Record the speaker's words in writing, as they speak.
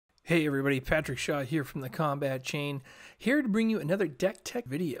Hey everybody, Patrick Shaw here from the Combat Chain, here to bring you another deck tech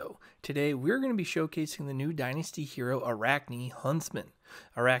video. Today we're going to be showcasing the new Dynasty hero Arakni Huntsman.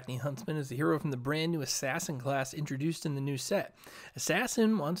 Arakni Huntsman is the hero from the brand new Assassin class introduced in the new set.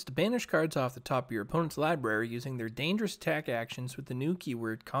 Assassin wants to banish cards off the top of your opponent's library using their dangerous attack actions with the new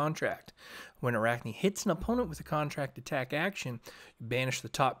keyword contract. When Arakni hits an opponent with a contract attack action, you banish the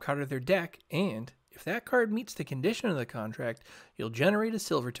top card of their deck, and if that card meets the condition of the contract, you'll generate a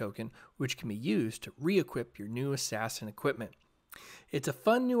silver token, which can be used to re-equip your new Assassin equipment. It's a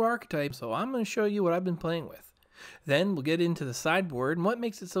fun new archetype, so I'm going to show you what I've been playing with. Then we'll get into the sideboard and what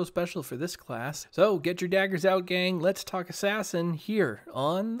makes it so special for this class. So get your daggers out, gang. Let's talk Assassin here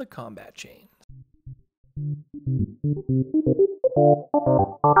on the Combat Chain.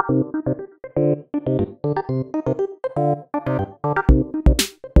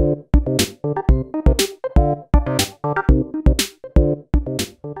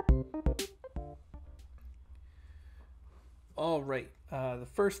 Alright, the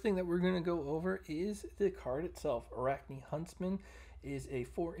first thing that we're going to go over is the card itself. Arakni Huntsman is a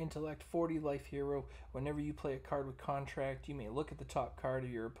 4 intellect, 40 life hero. Whenever you play a card with contract, you may look at the top card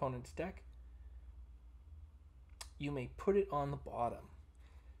of your opponent's deck. You may put it on the bottom.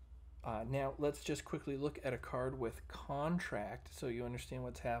 Now, let's just quickly look at a card with contract so you understand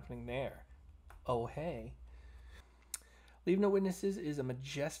what's happening there. Oh, hey. Leave No Witnesses is a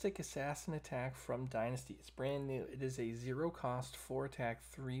majestic assassin attack from Dynasty. It's brand new. It is a 0 cost, 4 attack,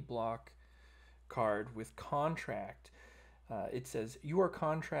 3 block card with contract. It says, you are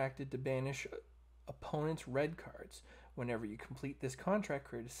contracted to banish opponent's red cards. Whenever you complete this contract,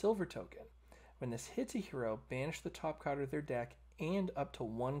 create a silver token. When this hits a hero, banish the top card of their deck and up to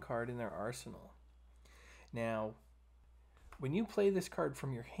 1 card in their arsenal. Now, when you play this card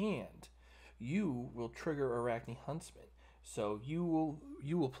from your hand, you will trigger Arakni Huntsman. So you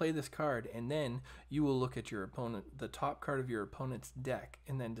will play this card, and then you will look at your opponent, the top card of your opponent's deck,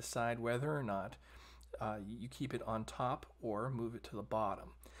 and then decide whether or not you keep it on top or move it to the bottom.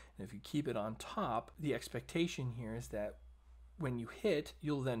 And if you keep it on top, the expectation here is that when you hit,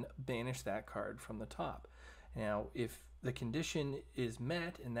 you'll then banish that card from the top. Now, if the condition is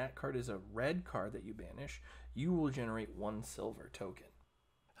met and that card is a red card that you banish, you will generate 1 silver token.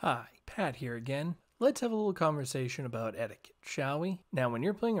 Hi, Pat here again. Let's have a little conversation about etiquette, shall we? Now, when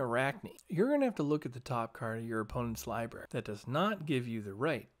you're playing Arakni, you're going to have to look at the top card of your opponent's library. That does not give you the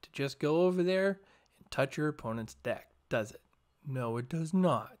right to just go over there and touch your opponent's deck, does it? No, it does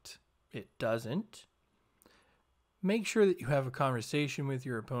not. It doesn't. Make sure that you have a conversation with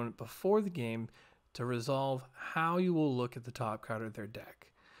your opponent before the game to resolve how you will look at the top card of their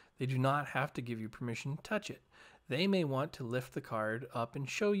deck. They do not have to give you permission to touch it. They may want to lift the card up and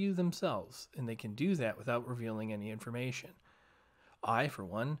show you themselves, and they can do that without revealing any information. I, for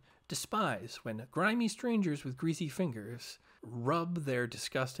one, despise when grimy strangers with greasy fingers rub their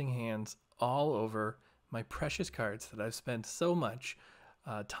disgusting hands all over my precious cards that I've spent so much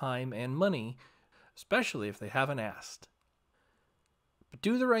time and money, especially if they haven't asked. But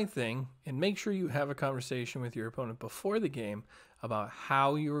do the right thing and make sure you have a conversation with your opponent before the game about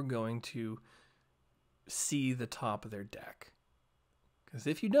how you're going to see the top of their deck. Because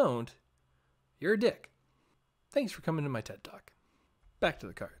if you don't, you're a dick. Thanks for coming to my TED Talk. Back to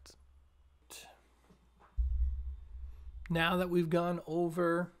the cards. Now that we've gone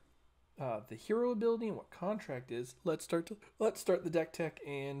over the hero ability and what contract is, let's start the deck tech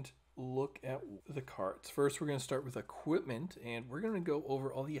and look at the cards. First, we're going to start with equipment, and we're going to go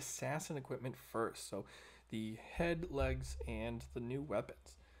over all the assassin equipment first. So the head, legs, and the new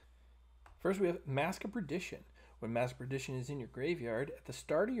weapons. First, we have Mask of Perdition. When Mask of Perdition is in your graveyard, at the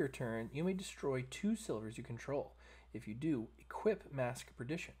start of your turn, you may destroy 2 silvers you control. If you do, equip Mask of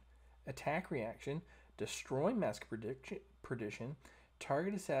Perdition. Attack reaction, destroy Mask of Perdition,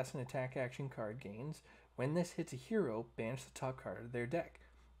 target assassin attack action card gains. When this hits a hero, banish the top card of their deck.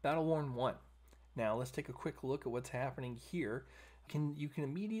 Battle Worn 1. Now, let's take a quick look at what's happening here. You can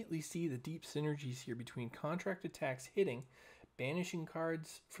immediately see the deep synergies here between contract attacks hitting, banishing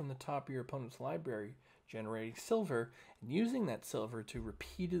cards from the top of your opponent's library, generating silver, and using that silver to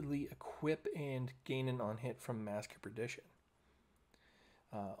repeatedly equip and gain an on-hit from Mask of Perdition.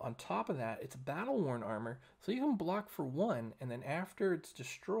 On top of that, it's battle-worn armor, so you can block for 1, and then after it's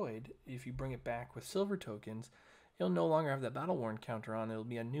destroyed, if you bring it back with silver tokens, you'll no longer have that battle-worn counter on. It'll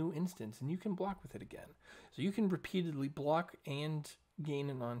be a new instance, and you can block with it again. So you can repeatedly block and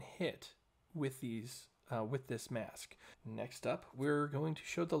gain an on-hit with these with this mask. Next up, we're going to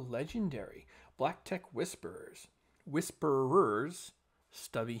show the legendary Black Tech Whisperers,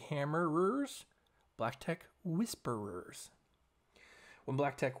 Stubby Hammerers, Black Tech Whisperers. When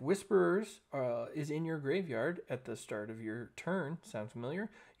Black Tech Whisperers is in your graveyard at the start of your turn, sound familiar?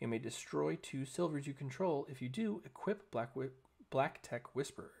 You may destroy 2 silvers you control. If you do, equip Black Tech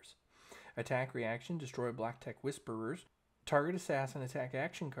Whisperers. Attack reaction, destroy Black Tech Whisperers. Target assassin attack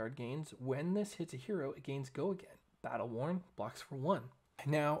action card gains. When this hits a hero, it gains Go Again. Battle Worn, blocks for 1.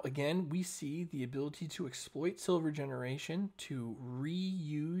 Now, again, we see the ability to exploit silver generation to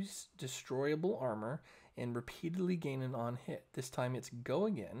reuse destroyable armor and repeatedly gain an on hit. This time it's Go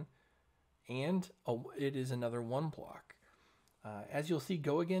Again, and it is another 1 block. As you'll see,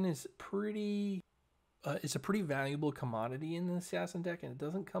 Go Again is it's a pretty valuable commodity in the assassin deck, and it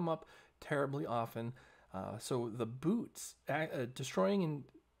doesn't come up terribly often. So the boots, destroying and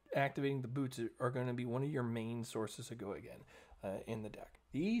activating the boots are going to be one of your main sources of Go Again in the deck.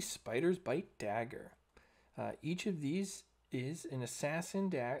 The Spider's Bite Dagger. Each of these is an assassin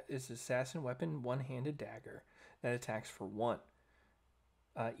weapon, one-handed dagger that attacks for 1.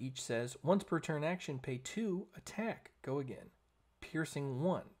 Each says, once per turn action, pay 2, attack, Go Again. Piercing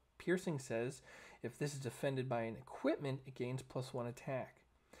 1. Piercing says, if this is defended by an equipment, it gains +1 attack.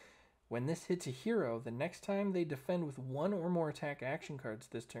 When this hits a hero, the next time they defend with 1 or more attack action cards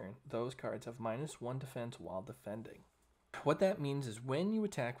this turn, those cards have -1 defense while defending. What that means is when you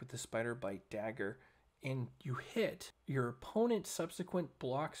attack with the Spider Bite Dagger and you hit, your opponent's subsequent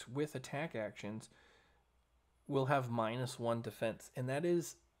blocks with attack actions will have -1 defense, and that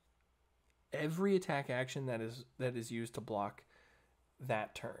is every attack action that is used to block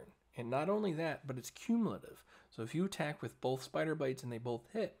that turn. And not only that, but it's cumulative. So if you attack with both Spider Bites and they both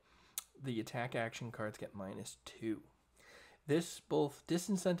hit, the attack action cards get -2. This both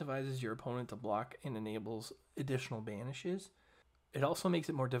disincentivizes your opponent to block and enables additional banishes. It also makes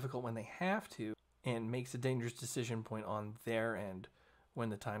it more difficult when they have to, and makes a dangerous decision point on their end when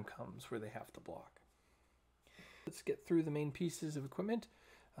the time comes where they have to block. Let's get through the main pieces of equipment.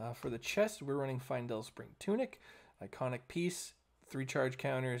 For the chest, we're running Findel Spring Tunic, iconic piece, 3 charge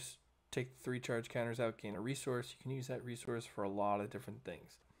counters. Take the 3 charge counters out, gain a resource. You can use that resource for a lot of different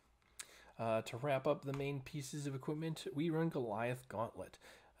things. To wrap up the main pieces of equipment, we run Goliath Gauntlet.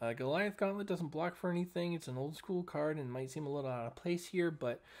 Goliath Gauntlet doesn't block for anything. It's an old school card and might seem a little out of place here,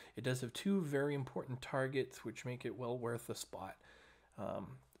 but it does have 2 very important targets, which make it well worth the spot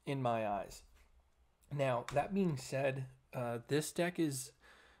in my eyes. Now, that being said, this deck and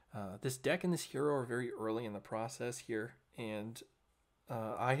this hero are very early in the process here, and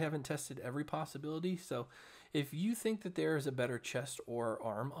I haven't tested every possibility, so if you think that there is a better chest or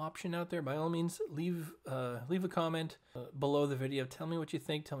arm option out there, by all means, leave a comment below the video. Tell me what you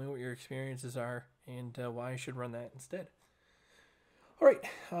think. Tell me what your experiences are and why I should run that instead. All right,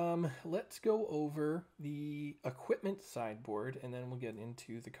 let's go over the equipment sideboard, and then we'll get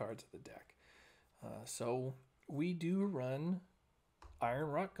into the cards of the deck. So we do run Iron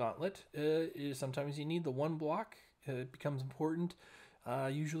Rock Gauntlet. Sometimes you need the 1 block. It becomes important.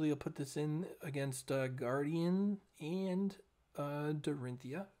 Usually I'll put this in against Guardian and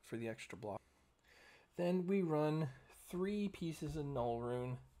Dorinthia for the extra block. Then we run 3 pieces of Null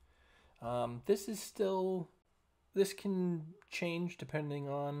Rune. This can change depending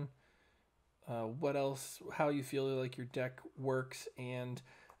on how you feel like your deck works and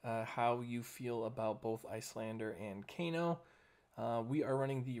how you feel about both Icelander and Kano. We are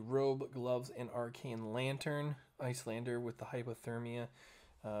running the Robe, Gloves, and Arcane Lantern. Icelander with the Hypothermia.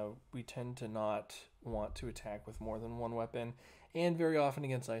 We tend to not want to attack with more than 1 weapon, and very often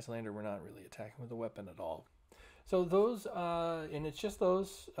against Icelander we're not really attacking with a weapon at all. So those, and it's just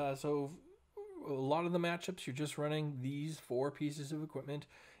those, so a lot of the matchups you're just running these 4 pieces of equipment,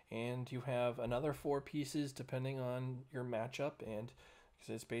 and you have another 4 pieces depending on your matchup, and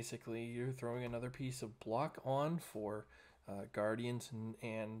because it's basically you're throwing another piece of block on for Guardians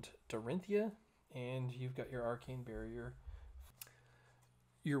and Dorinthia, and you've got your Arcane Barrier,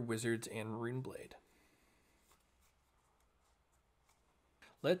 your Wizards, and Rune Blade.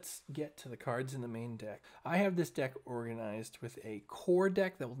 Let's get to the cards in the main deck. I have this deck organized with a core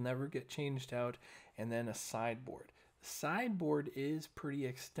deck that will never get changed out, and then a sideboard. The sideboard is pretty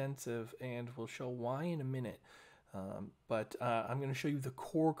extensive, and we'll show why in a minute. But I'm going to show you the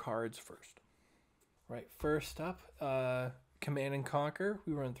core cards first. Right, first up, Command and Conquer.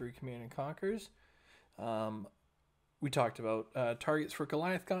 We run 3 Command and Conquers. We talked about targets for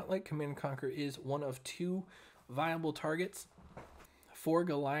Goliath Gauntlet. Command and Conquer is one of 2 viable targets. For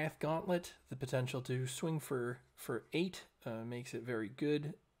Goliath Gauntlet, the potential to swing for 8 makes it very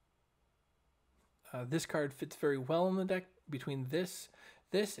good. This card fits very well in the deck between this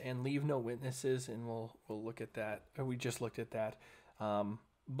and Leave No Witnesses, and we'll look at that. We just looked at that.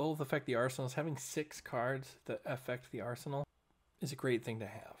 Both affect the arsenals. Having 6 cards that affect the arsenal is a great thing to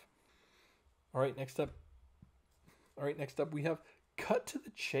have. All right, next up we have Cut to the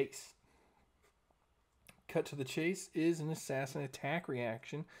Chase. Cut to the Chase is an assassin attack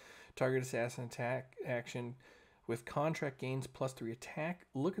reaction. Target assassin attack action with contract gains +3 attack.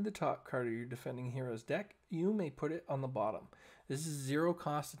 Look at the top card of your defending hero's deck. You may put it on the bottom. This is 0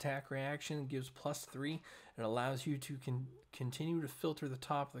 cost attack reaction. It gives +3. It allows you to continue to filter the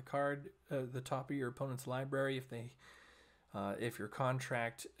top of the card, the top of your opponent's library if your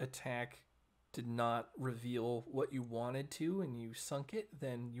contract attack did not reveal what you wanted to and you sunk it,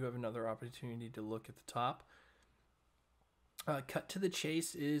 then you have another opportunity to look at the top. Cut to the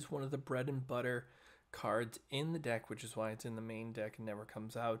Chase is one of the bread and butter cards in the deck, which is why it's in the main deck and never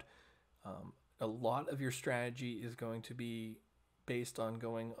comes out. A lot of your strategy is going to be based on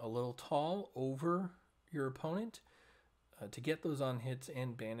going a little tall over your opponent to get those on hits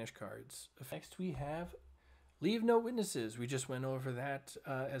and banish cards. Next we have Leave No Witnesses. We just went over that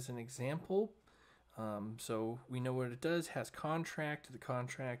as an example. So we know what it does. It has contract. The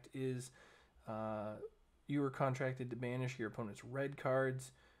contract is you are contracted to banish your opponent's red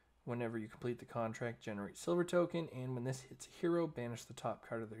cards. Whenever you complete the contract, generate silver token, and when this hits a hero, banish the top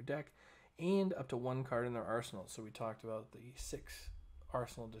card of their deck and up to 1 card in their arsenal. So we talked about the 6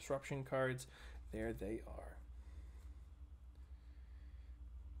 arsenal disruption cards. There they are.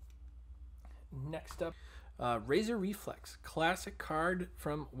 Next up, Razor Reflex, classic card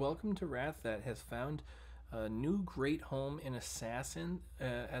from Welcome to Wrath that has found a new great home in Assassin.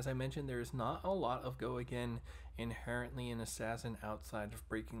 As I mentioned, there is not a lot of go again inherently in Assassin outside of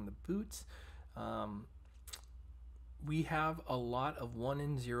breaking the boots. We have a lot of 1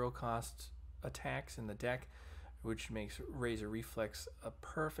 and 0 cost attacks in the deck, which makes Razor Reflex a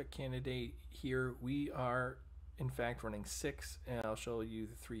perfect candidate here. We are in fact running 6, and I'll show you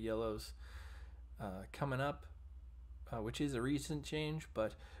the 3 yellows coming up, which is a recent change,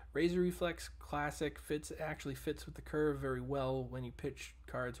 but Razor Reflex classic actually fits with the curve very well when you pitch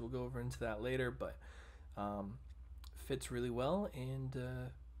cards. We'll go over into that later, but fits really well, and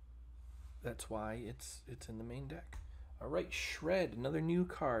that's why it's in the main deck. All right, Shred, another new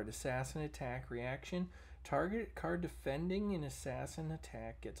card, assassin attack reaction. Target card defending an assassin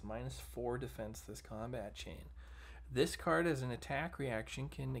attack gets -4 defense this combat chain. This card as an attack reaction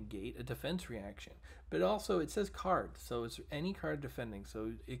can negate a defense reaction, but also it says card, so it's any card defending,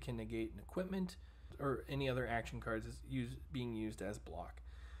 so it can negate an equipment or any other action cards being used as block.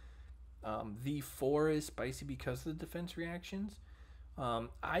 The 4 is spicy because of the defense reactions.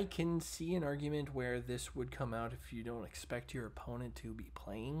 I can see an argument where this would come out if you don't expect your opponent to be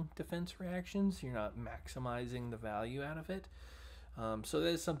playing defense reactions. You're not maximizing the value out of it. So that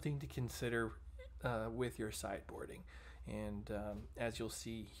is something to consider with your sideboarding, and as you'll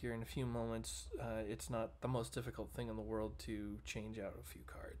see here in a few moments, it's not the most difficult thing in the world to change out a few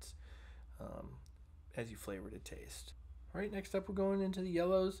cards as you flavor to taste. All right, next up we're going into the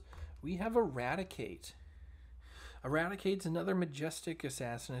yellows. We have Eradicate. Eradicate's another majestic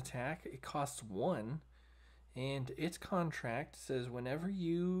assassin attack. It costs 1, and its contract says whenever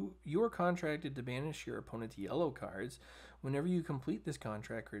you are contracted to banish your opponent's yellow cards. Whenever you complete this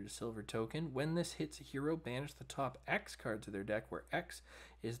contract, create a silver token. When this hits a hero, banish the top X cards of their deck, where X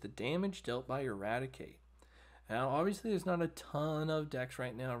is the damage dealt by Eradicate. Now, obviously, there's not a ton of decks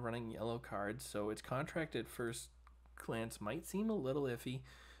right now running yellow cards, so its contract at first glance might seem a little iffy.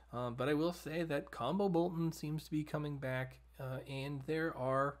 But I will say that Combo Bolton seems to be coming back, and there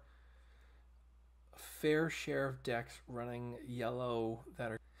are a fair share of decks running yellow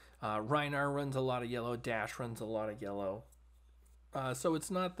that are... Reinar runs a lot of yellow, Dash runs a lot of yellow. So it's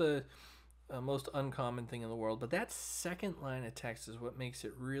not the most uncommon thing in the world, but that second line of text is what makes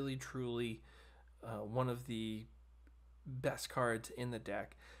it really, truly one of the best cards in the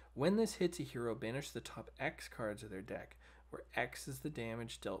deck. When this hits a hero, banish the top X cards of their deck, where X is the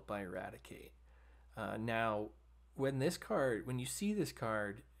damage dealt by Eradicate. Now, when you see this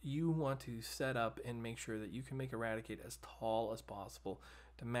card, you want to set up and make sure that you can make Eradicate as tall as possible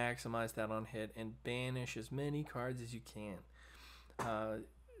to maximize that on hit and banish as many cards as you can.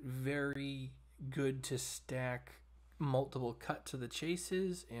 Very good to stack multiple Cut to the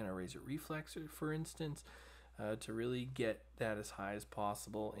Chases and a Razor Reflex, for instance, to really get that as high as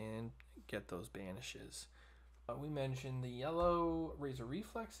possible and get those banishes. We mentioned the yellow Razor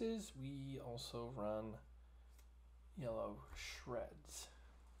Reflexes. We also run yellow Shreds.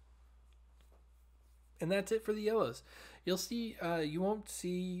 And that's it for the yellows. You'll see, you won't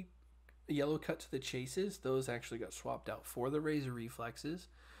see yellow Cut to the Chases. Those actually got swapped out for the Razor Reflexes.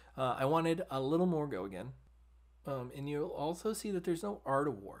 I wanted a little more go again. And you'll also see that there's no Art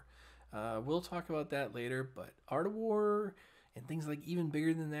of War. We'll talk about that later, but Art of War And things like even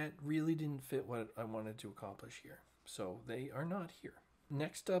bigger than that really didn't fit what I wanted to accomplish here. So they are not here.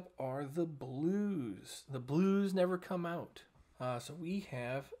 Next up are the blues. The blues never come out. So we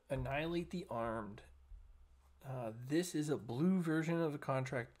have Annihilate the Armed. This is a blue version of the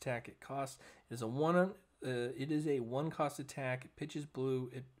contract attack. It is a one cost attack. It pitches blue.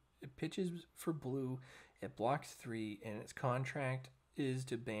 It pitches for blue. It blocks 3, and its contract is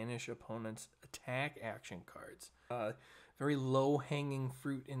to banish opponents' attack action cards. Very low-hanging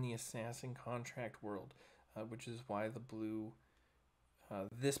fruit in the assassin contract world, which is why the blue,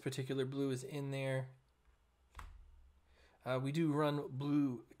 this particular blue is in there. We do run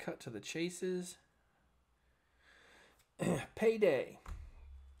blue cut to the chases. Payday.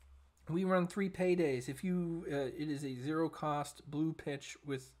 We run 3 paydays. If you, it is a 0-cost blue pitch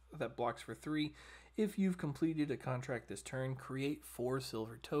that blocks for 3. If you've completed a contract this turn, create 4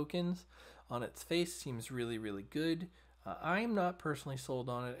 silver tokens. On its face, seems really, really good. I'm not personally sold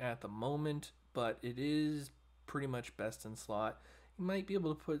on it at the moment, but it is pretty much best in slot. You might be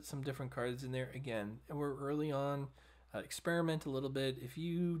able to put some different cards in there. Again, we're early on. Experiment a little bit. If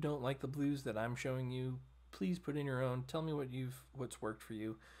you don't like the blues that I'm showing you, please put in your own. Tell me what's worked for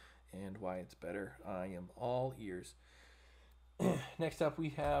you and why it's better. I am all ears. Next up, we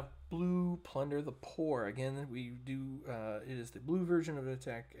have blue Plunder the Poor. Again, we do. It is the blue version of an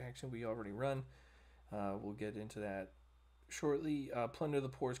attack action we already run. We'll get into that shortly. Plunder the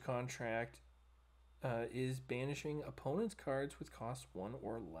Poor's contract is banishing opponents' cards with cost 1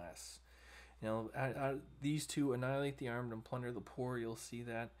 or less. Now, these two, Annihilate the Armed and Plunder the Poor, you'll see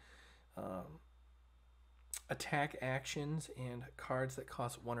that attack actions and cards that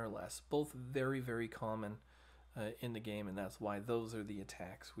cost 1 or less, both very, very common in the game, and that's why those are the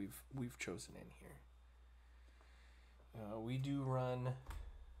attacks we've chosen in here. We do run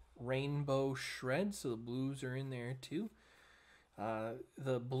Rainbow Shred, so the blues are in there too.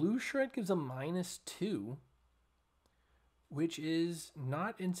 The blue shred gives a -2, which is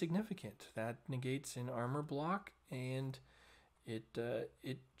not insignificant. That negates an armor block, and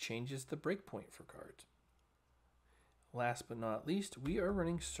it changes the breakpoint for cards. Last but not least, we are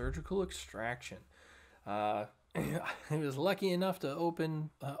running Surgical Extraction. I was lucky enough to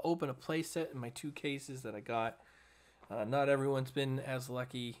open a play set in my 2 cases that I got. Not everyone's been as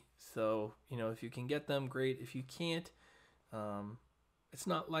lucky, so if you can get them, great. If you can't, it's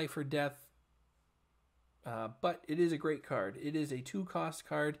not life or death, but it is a great card. It is a 2-cost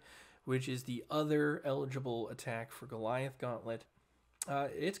card, which is the other eligible attack for Goliath Gauntlet.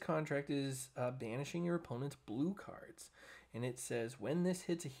 Its contract is banishing your opponent's blue cards, and it says when this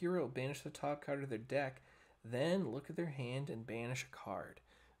hits a hero, banish the top card of their deck, then look at their hand and banish a card.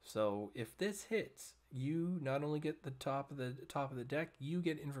 So if this hits, you not only get the top of the deck, you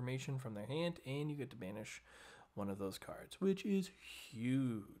get information from their hand, and you get to banish one of those cards, which is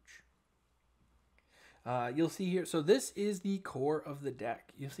huge. You'll see here, so this is the core of the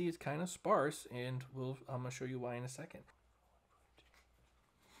deck. You'll see it's kind of sparse, and I'm going to show you why in a second.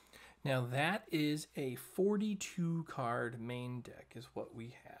 Now that is a 42 card main deck is what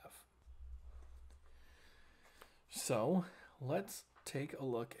we have. So let's take a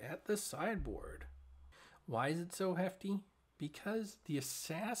look at the sideboard. Why is it so hefty? Because the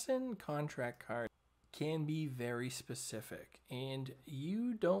Assassin contract card can be very specific, and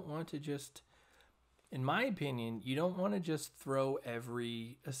you don't want to just, in my opinion, you don't want to just throw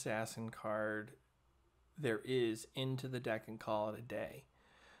every Assassin card there is into the deck and call it a day.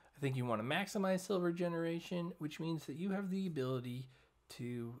 I think you want to maximize silver generation, which means that you have the ability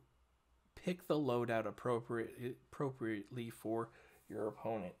to pick the loadout appropriately for your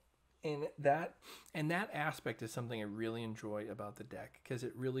opponent. And that aspect is something I really enjoy about the deck, because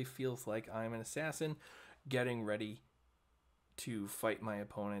it really feels like I'm an assassin getting ready to fight my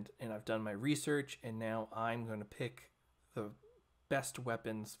opponent, and I've done my research, and now I'm going to pick the best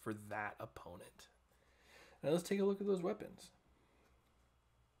weapons for that opponent. Now let's take a look at those weapons.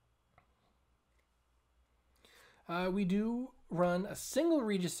 We do run a single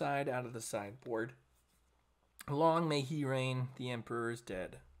Regicide out of the sideboard. Long may he reign, the Emperor is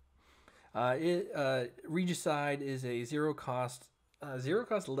dead. Regicide is a zero cost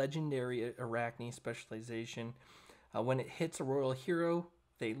legendary Arakni specialization. When it hits a royal hero,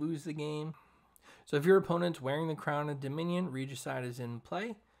 they lose the game. So if your opponent's wearing the Crown of Dominion, Regicide is in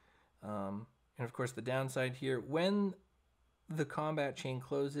play. And of course the downside here, when the combat chain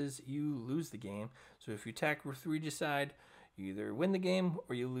closes, you lose the game. So if you attack with Regicide, you either win the game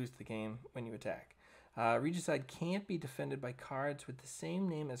or you lose the game when you attack. Regicide can't be defended by cards with the same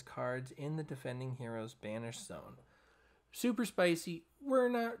name as cards in the defending hero's banished zone. Super spicy. We're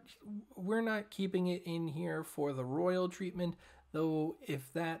not keeping it in here for the royal treatment, though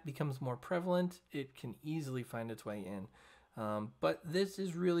if that becomes more prevalent, it can easily find its way in. But this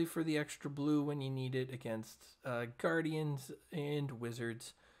is really for the extra blue when you need it against guardians and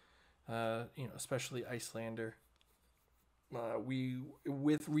wizards, especially Icelander.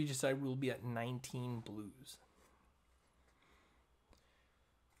 With Regicide, we'll be at 19 blues.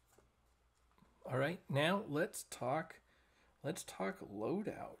 All right, now let's talk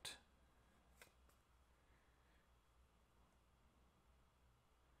loadout.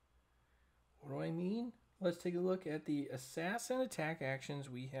 What do I mean? Let's take a look at the assassin attack actions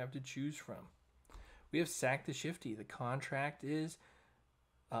we have to choose from. We have Sack the Shifty. The contract is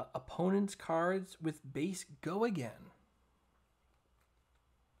opponent's cards with base go again.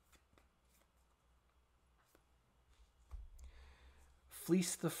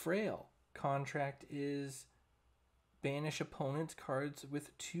 Fleece the Frail. Contract is banish opponent's cards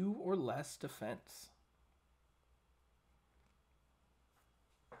with 2 or less defense.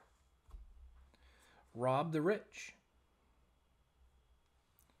 Rob the Rich.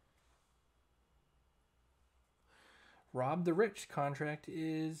 Rob the Rich contract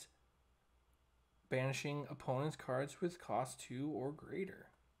is banishing opponent's cards with cost 2 or greater.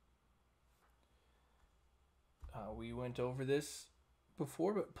 We went over this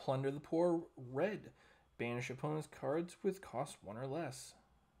before, but Plunder the Poor Red. Banish opponent's cards with cost 1 or less.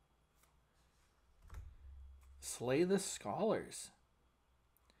 Slay the Scholars.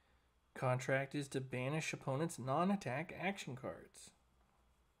 Contract is to banish opponent's non-attack action cards.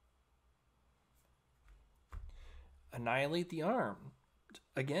 Annihilate the Armed.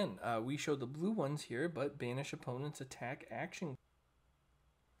 Again, we showed the blue ones here, but banish opponent's attack action.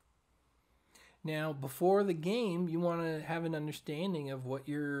 Now, before the game, you want to have an understanding of what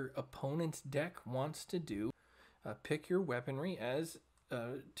your opponent's deck wants to do. Pick your weaponry as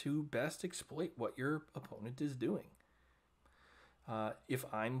to best exploit what your opponent is doing. If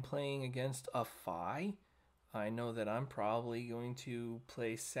I'm playing against a Fi, I know that I'm probably going to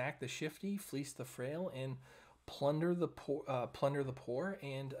play Sack the Shifty, Fleece the Frail, and Plunder the Poor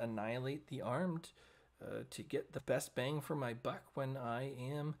and Annihilate the Armed to get the best bang for my buck when I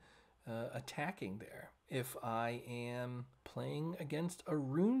am attacking there. If I am playing against a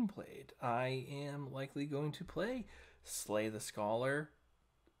Rune Blade, I am likely going to play Slay the Scholar,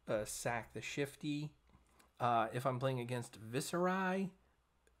 Sack the Shifty. If I'm playing against Viserai,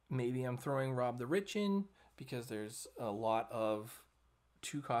 maybe I'm throwing Rob the Rich in because there's a lot of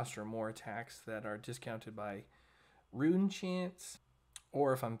 2 cost or more attacks that are discounted by Rune Chants.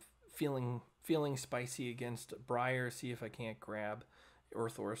 Or if I'm feeling spicy against Briar, see if I can't grab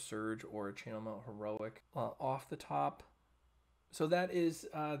Earthor Surge or a Channel Mount Heroic off the top. So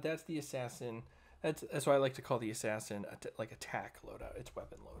that's the assassin. That's why I like to call the assassin like attack loadout. It's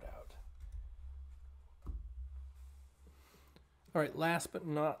weapon loadout. All right, last but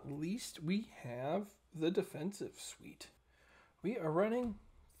not least, we have the defensive suite. We are running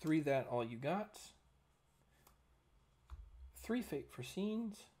 3 That All You Got, 3 Fate for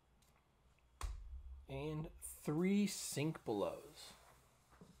Scenes, and 3 Sink Belows.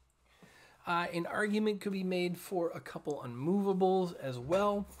 An argument could be made for a couple unmovables as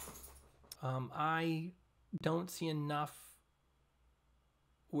well. I don't see enough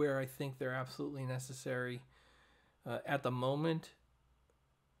where I think they're absolutely necessary at the moment,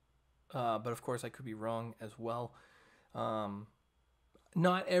 but of course I could be wrong as well.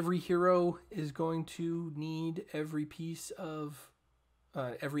 Not every hero is going to need every piece of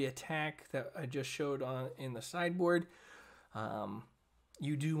every attack that I just showed in the sideboard.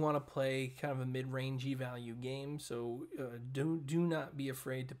 You do want to play kind of a mid-rangey value game, so do not be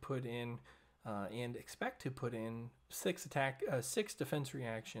afraid to put in and expect to put in 6 defense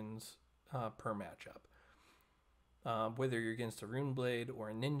reactions per matchup. Whether you're against a Rune Blade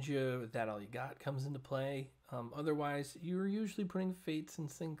or a Ninja, That All You Got comes into play. Otherwise, you're usually putting Fates and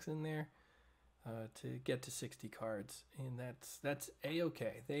Sinks in there to get to 60 cards, and that's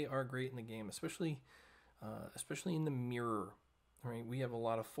a-okay. They are great in the game, especially in the mirror. Right, we have a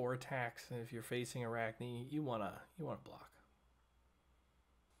lot of 4 attacks, and if you're facing Arakni, you wanna block.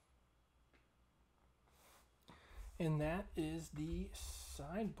 And that is the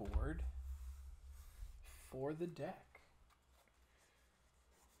sideboard for the deck.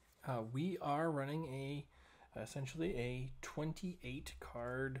 We are running essentially a 28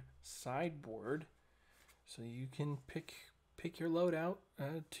 card sideboard, so you can pick your loadout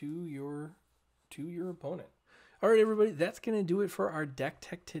to your opponent. All right, everybody, that's going to do it for our deck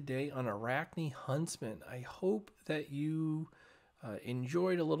tech today on Arakni Huntsman. I hope that you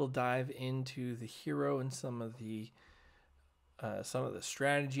enjoyed a little dive into the hero and some of the some of the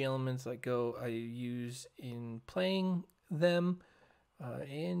strategy elements that I use in playing them,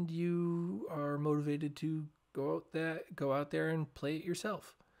 and you are motivated to go out there and play it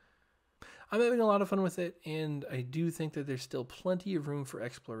yourself. I'm having a lot of fun with it, and I do think that there's still plenty of room for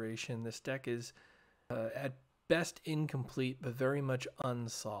exploration. This deck is at best incomplete, but very much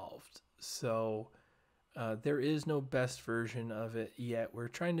unsolved. So there is no best version of it yet. We're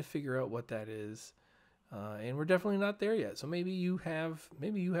trying to figure out what that is, and we're definitely not there yet. So maybe you have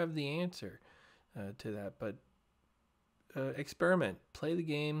the answer to that. But experiment, play the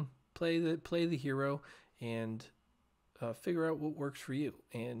game, play the hero, and figure out what works for you.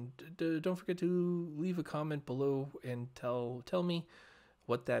 And don't forget to leave a comment below and tell me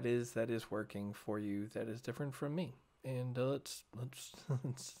what that is working for you that is different from me. And let's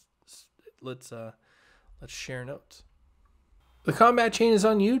share notes. The Combat Chain is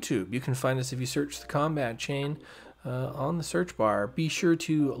on YouTube. You can find us if you search the Combat Chain on the search bar. Be sure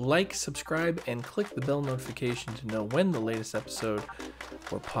to like, subscribe, and click the bell notification to know when the latest episode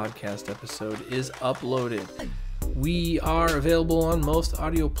or podcast episode is uploaded. We are available on most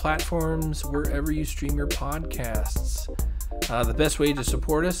audio platforms wherever you stream your podcasts. The best way to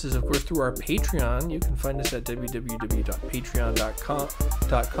support us is, of course, through our Patreon. You can find us at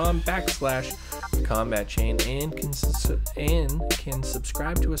www.patreon.com/combatchain and can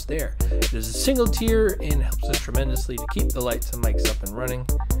subscribe to us there. It is a single tier and helps us tremendously to keep the lights and mics up and running.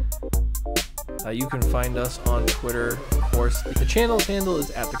 You can find us on Twitter, of course. The channel's handle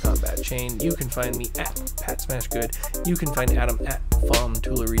is @thecombatchain. You can find me at PatSmashGood. You can find Adam at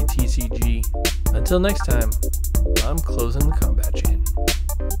FomTooleryTCG. Until next time, I'm closing the Combat Chain.